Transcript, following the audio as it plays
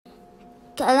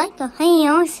like the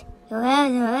planes.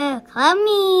 Call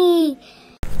me.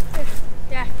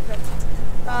 Yeah.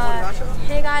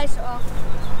 Hey guys.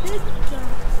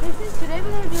 Today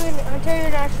we're gonna do an Ontario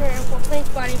National Airport plane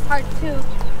spotting part 2.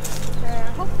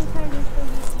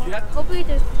 Hopefully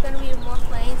there's gonna be more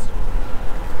planes.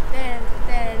 Then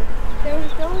there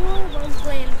was only one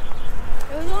plane.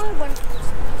 There was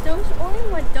only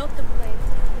one Delta plane.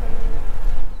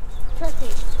 Trust me,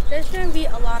 there's gonna be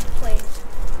a lot of planes.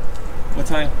 What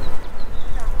time?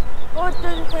 Oh,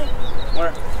 there's a plane.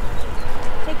 Where?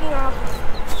 Taking off.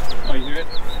 Oh, you hear it?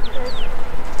 Yes.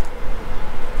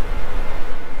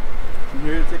 You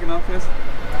hear it taking off, Chris?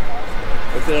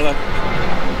 What's it like?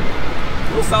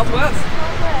 Oh, Southwest.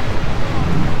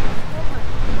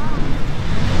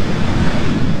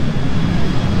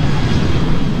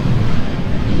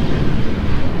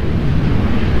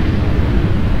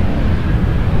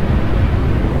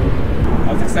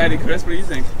 How's exciting, Chris? What do you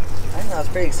think? I think that was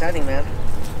pretty exciting, man.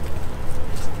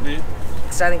 Me?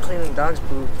 Exciting cleaning dog's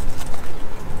poop.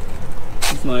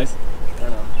 It's nice. I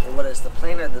don't know. What is the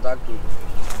plane or the dog poop?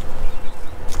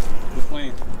 The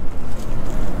plane.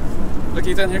 Look,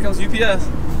 Ethan, here comes UPS.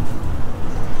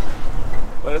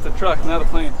 But it's a truck, not a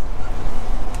plane.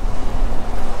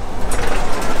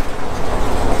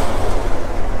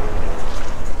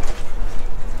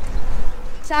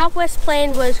 Southwest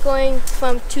plane was going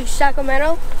to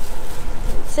Sacramento.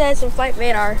 It says in flight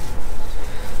radar.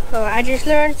 So I just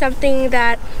learned something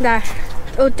that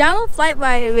download flight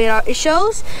radar. It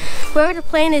shows where the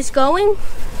plane is going.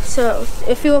 So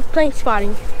if you were plane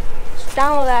spotting, just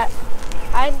download that.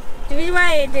 The reason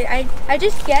why I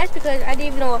just guessed because I didn't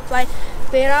even know what flight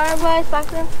radar was back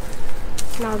then.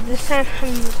 No, this time I'm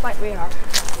using flight radar.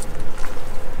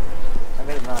 I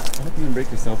bet not. I hope you didn't break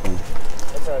your cell phone.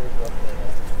 It's already broken.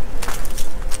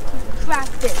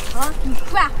 Cracked it, huh? You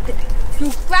cracked it.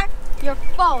 You cracked your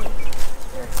phone.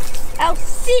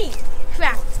 LC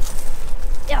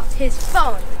cracked his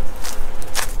phone.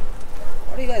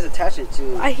 What do you guys attach it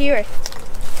to? I hear it.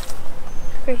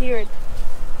 I hear it.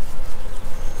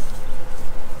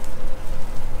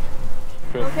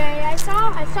 Okay, I saw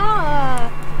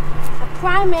a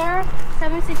Prime Air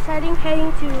 76 heading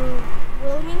to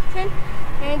Wilmington,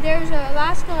 and there's a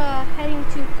Alaska heading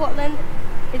to Portland.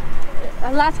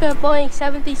 Alaska Boeing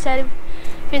 737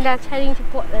 that's heading to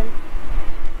Portland.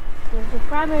 There's a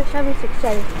Prime Air 76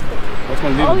 heading. Which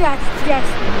one? Oh yes,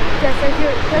 right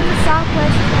here. There's a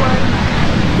Southwest one.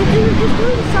 Just do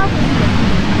the Southwest one.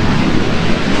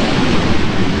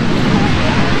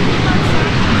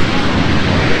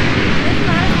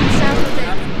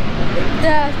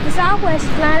 The Southwest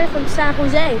landed from San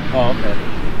Jose. Oh, okay.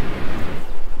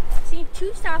 I've seen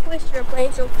 2 Southwest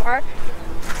airplanes so far.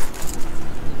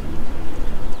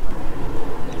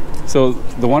 So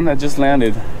the one that just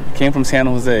landed came from San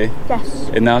Jose. Yes.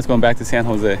 And now it's going back to San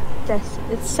Jose. Yes.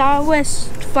 It's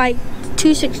Southwest Flight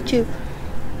 262.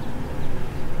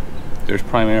 There's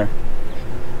Prime Air.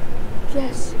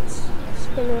 Yes.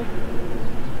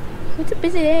 It's a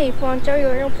busy day for Ontario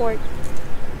Airport.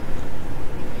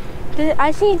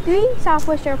 I've seen 3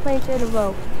 Southwest airplanes in a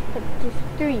row. Like just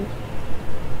 3.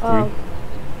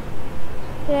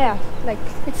 Yeah,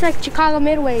 it's like Chicago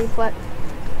Midway, but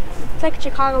it's like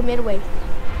Chicago Midway.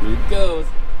 Here it goes.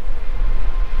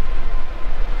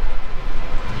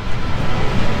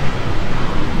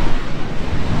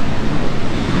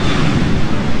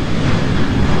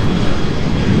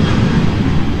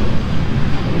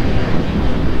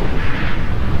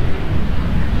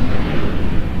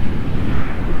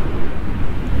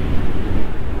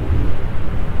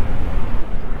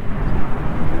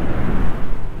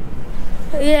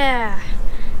 Yeah,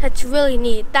 that's really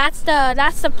neat. That's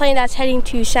the plane that's heading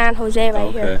to San Jose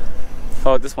right here.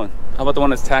 How about this one? How about the one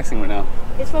that's taxiing right now?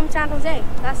 It's from San Jose.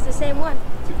 That's the same one.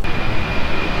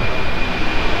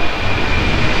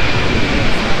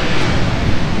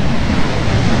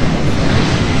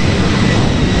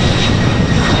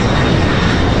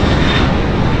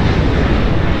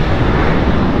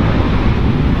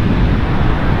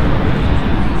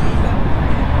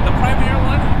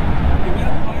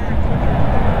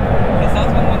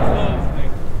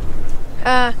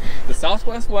 The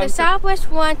Southwest one? The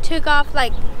Southwest one took off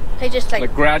like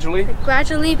gradually?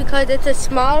 Gradually because it's a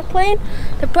smaller plane.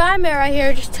 The Prime Air right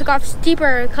here just took off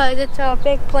steeper because it's a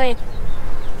big plane.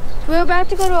 So we're about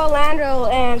to go to Orlando,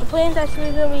 and the plane that's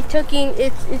we're going to be taking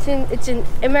it's an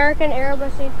American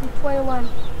Airbus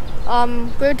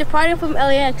A321. We're departing from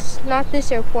LAX, not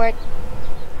this airport.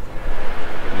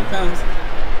 Here it comes.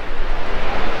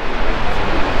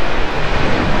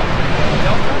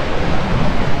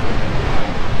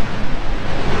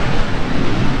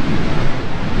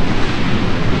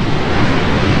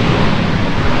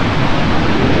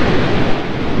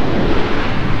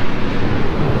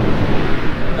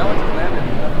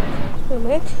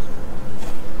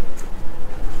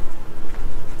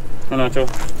 Pancho?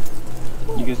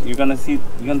 You're gonna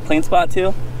plane spot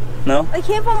too? No? It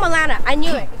came from Atlanta. I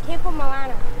knew it. It came from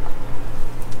Atlanta.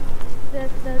 The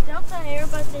Delta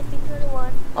Airbus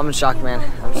A321. I'm in shock, man.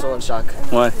 I'm so in shock.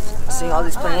 What? Seeing all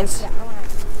these planes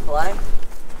fly.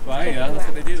 Why? Yeah, that's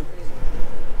what they do.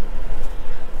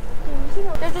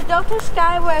 There's a Delta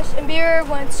Skywest Embraer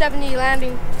 170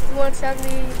 landing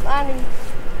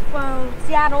from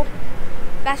Seattle.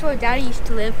 That's where Daddy used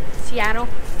to live, Seattle.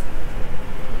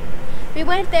 We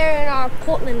went there in our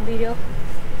Portland video,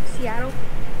 Seattle.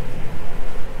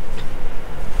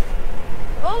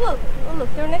 Oh look,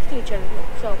 they're next to each other.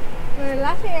 So, the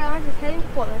Alaska Airlines is heading to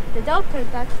Portland. The Delta,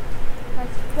 that's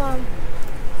from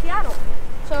Seattle.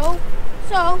 So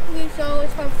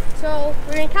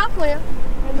we're in California,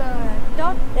 and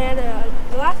the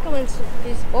Alaska one is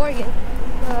Oregon.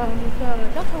 The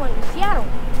Delta one is Seattle.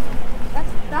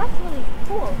 That's really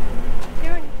cool.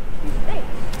 They're in these states.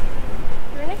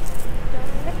 They're next.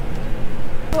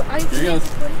 Oh, are you Here he goes.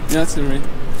 Yeah, that's him, right?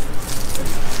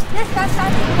 Yes, that's the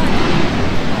one.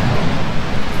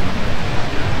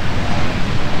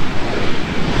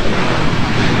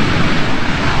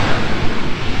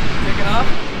 Taking off?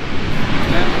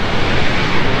 Yeah.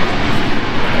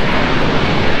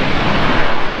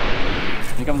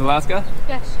 Here comes Alaska?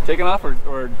 Yes. Taking off or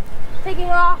Taking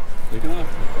off. taking off?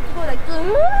 You go like,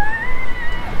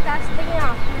 that's taking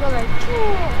off. You go like,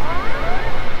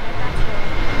 that's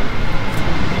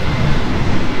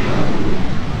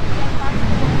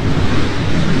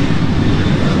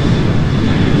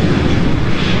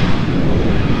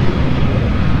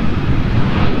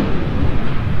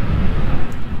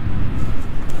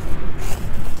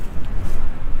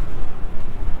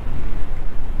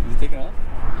Is he taking off?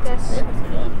 Yes. Take off.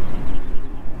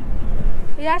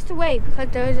 He has to wait because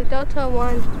there is a Delta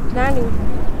 1 landing,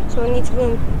 so it needs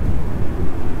room.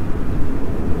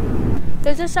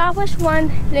 There's a Southwest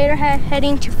one later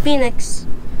heading to Phoenix.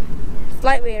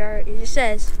 Flight radar, it just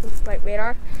says flight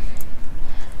radar.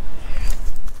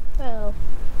 Well,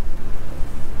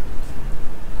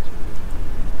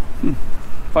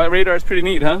 Flight radar is pretty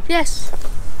neat, huh? yes.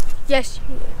 Yes,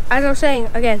 as I was saying,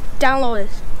 again, download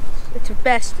this. It's the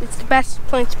best. It's the best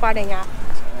plane spotting app.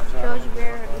 Shows you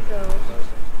where it goes.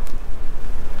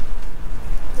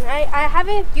 And I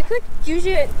haven't. You could use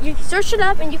it. You can search it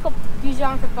up and you could use it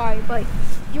on Safari, but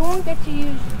you won't get to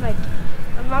use like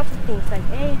a lot of things like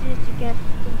ages.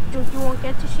 You won't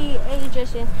get to see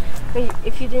ages, and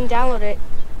if you didn't download it.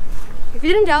 If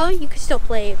you didn't download it, you could still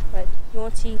play it, but you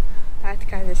won't see that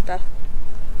kind of stuff.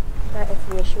 That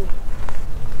information.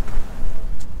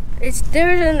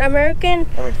 There's an American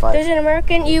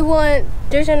E1.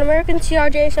 There's an American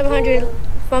CRJ 700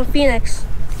 from Phoenix.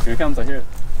 Here it comes, I hear it.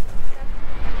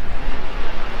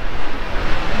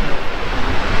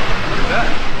 What's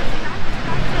that?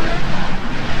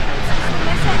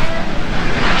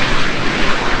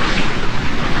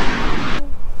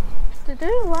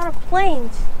 There's a lot of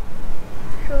planes,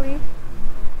 actually.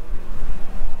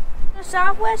 The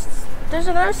Southwest, there's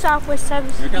another Southwest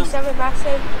 767 Max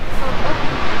 8.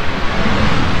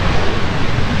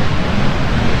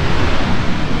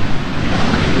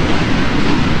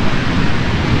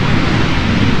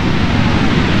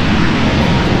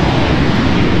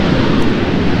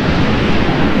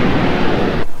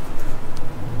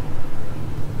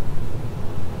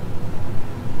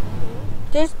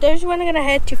 There's one gonna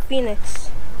head to Phoenix.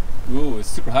 Ooh, it's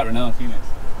super hot right now in Phoenix.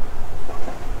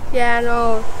 Yeah, I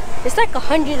know. It's like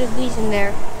 100 degrees in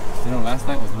there. You know, last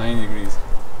night was 90 degrees.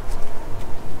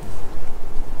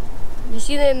 You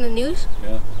see that in the news?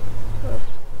 Yeah.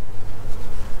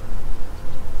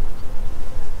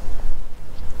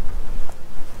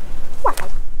 Wow.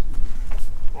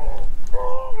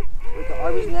 With the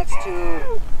Arby's next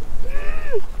to.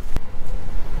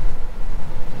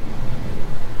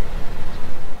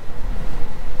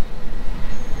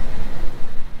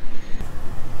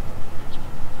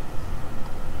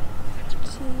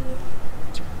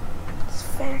 It's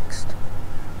faxed.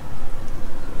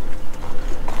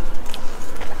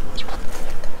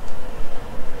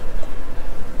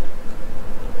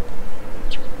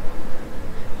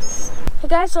 Hey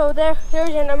guys, so there's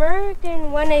an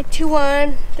American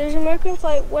 1821. There's an American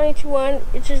flight 1821.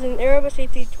 It's just an Airbus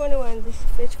A321.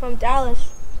 It's from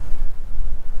Dallas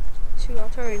to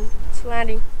Alturin. It's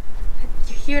landing.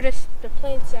 You hear the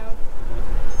plane sound.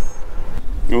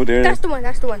 Oh, there. That's the one.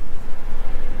 That's the one.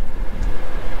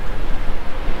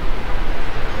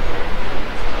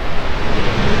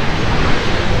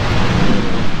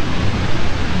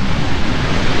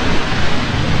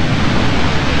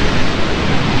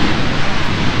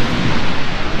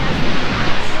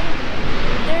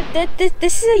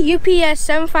 This is a UPS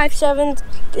 757.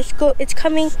 It's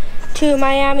coming to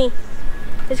Miami.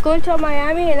 It's going to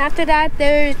Miami, and after that,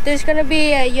 there's gonna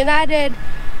be a United.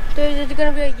 There's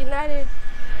gonna be a United.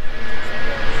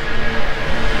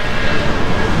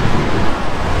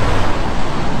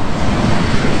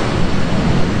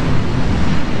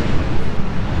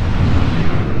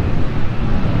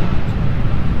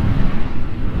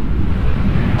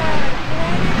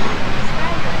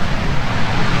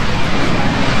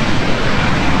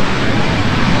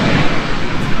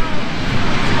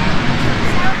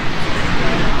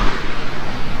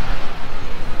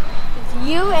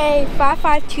 UA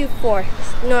 5524,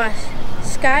 no,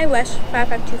 SkyWest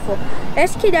 5524,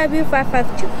 SKW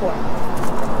 5524.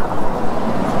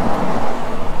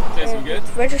 Okay, so we good?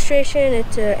 Registration,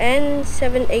 it's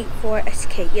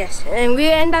N784SK, yes. And we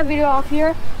end that video off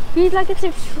here. Please like and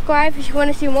subscribe if you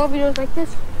want to see more videos like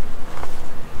this.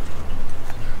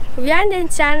 We are in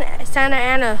Santa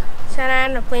Ana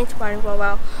plane spotting for a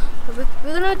while. We're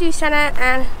gonna do Santa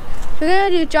Ana. We're gonna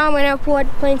do John Wayne Airport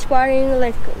plane spotting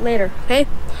like later, okay?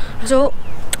 So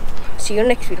see you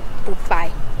next video. Bye.